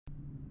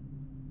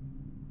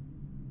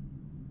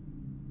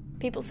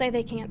People say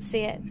they can't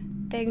see it.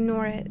 They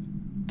ignore it,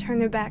 turn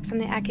their backs on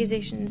the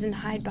accusations and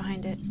hide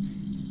behind it.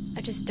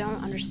 I just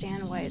don't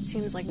understand why it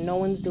seems like no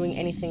one's doing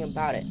anything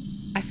about it.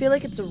 I feel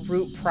like it's a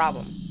root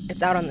problem.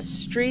 It's out on the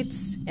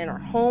streets, in our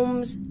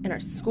homes, in our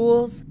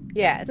schools.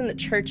 Yeah, it's in the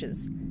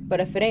churches. But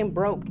if it ain't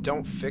broke,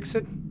 don't fix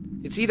it?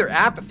 It's either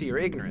apathy or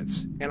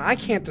ignorance, and I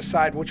can't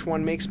decide which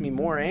one makes me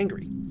more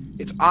angry.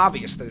 It's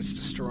obvious that it's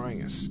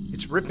destroying us.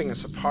 It's ripping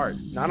us apart,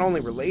 not only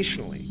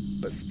relationally,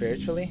 but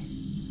spiritually.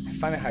 I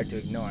find it hard to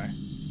ignore.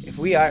 If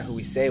we are who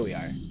we say we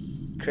are,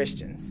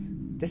 Christians,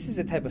 this is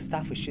the type of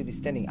stuff we should be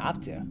standing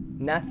up to,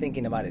 not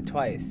thinking about it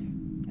twice.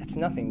 That's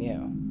nothing new.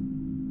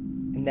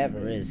 It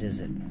never is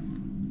it?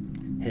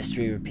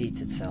 History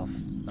repeats itself.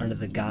 Under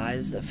the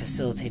guise of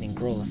facilitating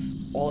growth,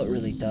 all it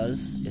really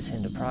does is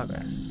hinder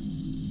progress.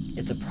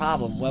 It's a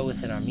problem well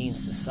within our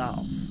means to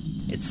solve.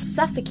 It's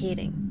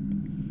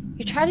suffocating.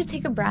 You try to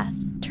take a breath,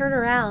 turn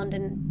around,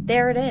 and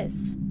there it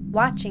is,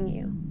 watching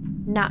you,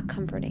 not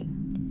comforting.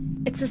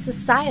 It's a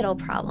societal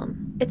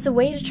problem. It's a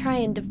way to try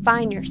and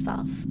define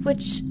yourself,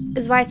 which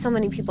is why so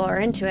many people are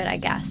into it, I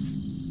guess.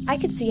 I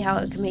could see how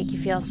it could make you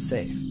feel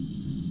safe,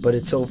 but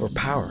it's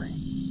overpowering.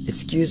 It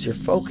skews your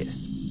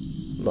focus.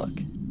 Look,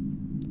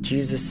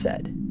 Jesus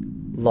said,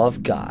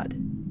 love God,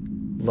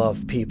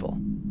 love people.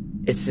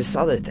 It's this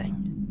other thing.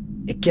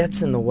 It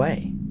gets in the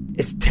way.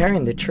 It's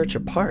tearing the church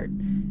apart,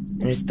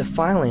 and it's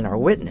defiling our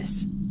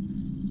witness.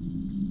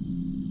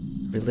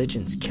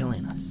 Religion's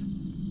killing us.